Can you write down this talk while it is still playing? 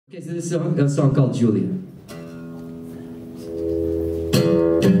Okay, so this is a song called Julia.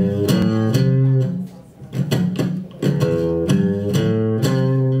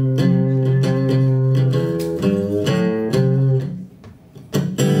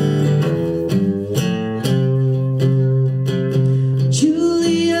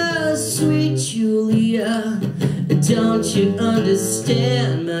 Julia, sweet Julia, don't you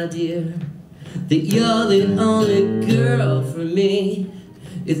understand, my dear, that you're the only girl for me?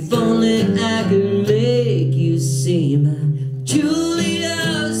 If only I could make you see, my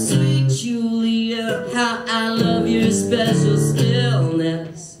Julia, sweet Julia, how I love your special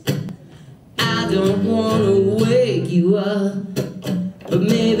stillness. I don't want to wake you up, but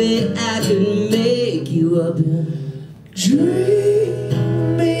maybe I could make you up.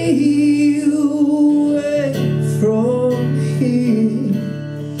 Dream me away from here.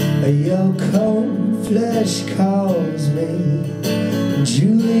 Your cold flesh calls me,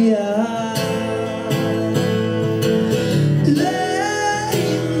 Julia.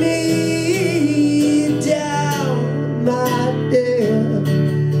 Lay me down, my dear.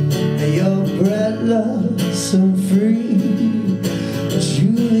 Your breathless and free,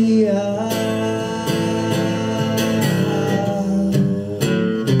 Julia.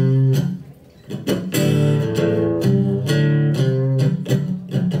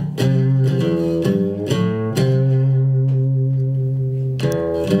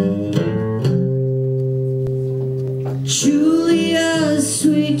 Julia,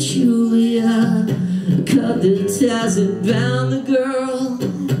 sweet Julia, cut the ties that bound the girl,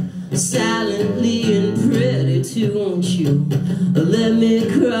 silently and pretty too. Won't you let me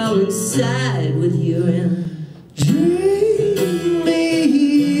crawl inside with you and dream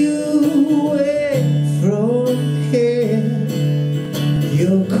me away from here?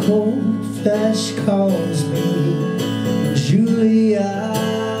 Your cold flesh calls me, Julia.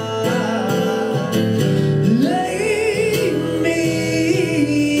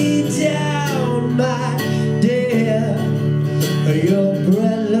 Your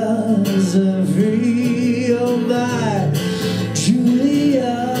breathless and free, oh my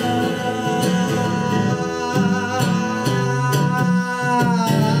Julia.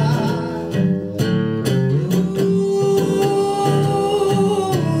 Ooh,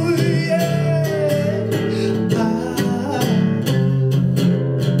 yeah.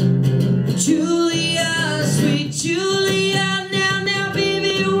 Julia, sweet Julia, now,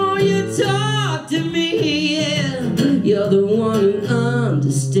 baby, won't you talk to me? Yeah. You're the one who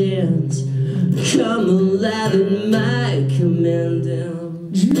understands. Come alive at my command.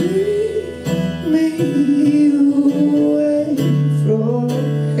 Dream me away from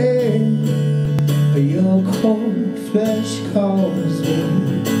here. Your cold flesh calls me,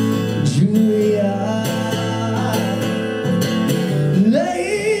 Julia.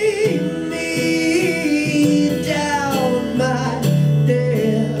 Lay me down, my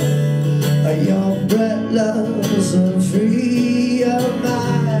dear. Your breathless and free, oh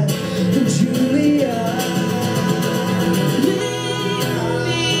my Julia. Lead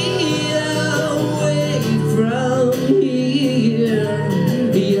me away from here.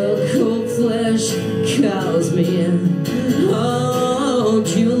 Your cold flesh calls me, oh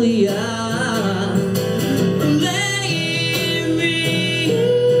Julia. Lay me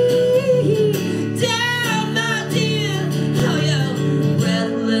down, my dear. Oh, you're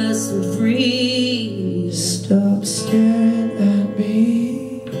breathless and free. Stop staring at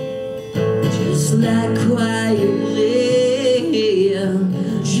me, just like quietly,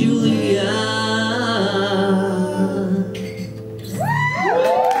 Julia.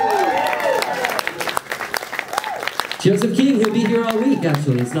 Joseph King, he'll be here all week,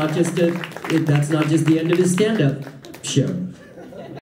 actually. It's not just that's not just the end of his stand-up show.